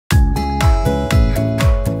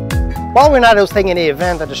While we're not hosting any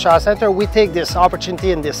event at the Shaw Center, we take this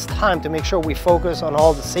opportunity and this time to make sure we focus on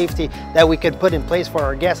all the safety that we can put in place for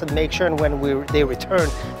our guests and make sure when they return,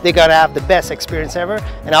 they're gonna have the best experience ever,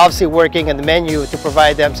 and obviously working on the menu to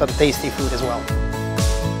provide them some tasty food as well.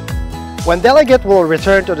 When delegates will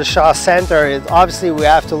return to the Shaw Center, obviously we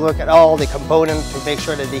have to look at all the components to make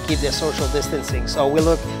sure that they keep their social distancing. So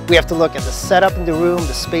we have to look at the setup in the room,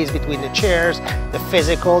 the space between the chairs, the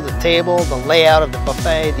physical, the table, the layout of the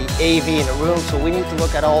buffet, the AV in the room. So we need to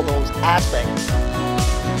look at all those aspects.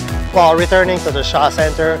 While returning to the Shaw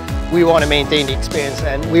Center, we want to maintain the experience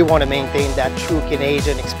and we want to maintain that true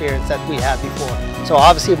Canadian experience that we had before. So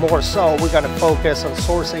obviously more so, we're going to focus on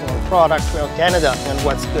sourcing on products throughout Canada and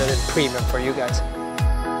what's good and premium for you guys.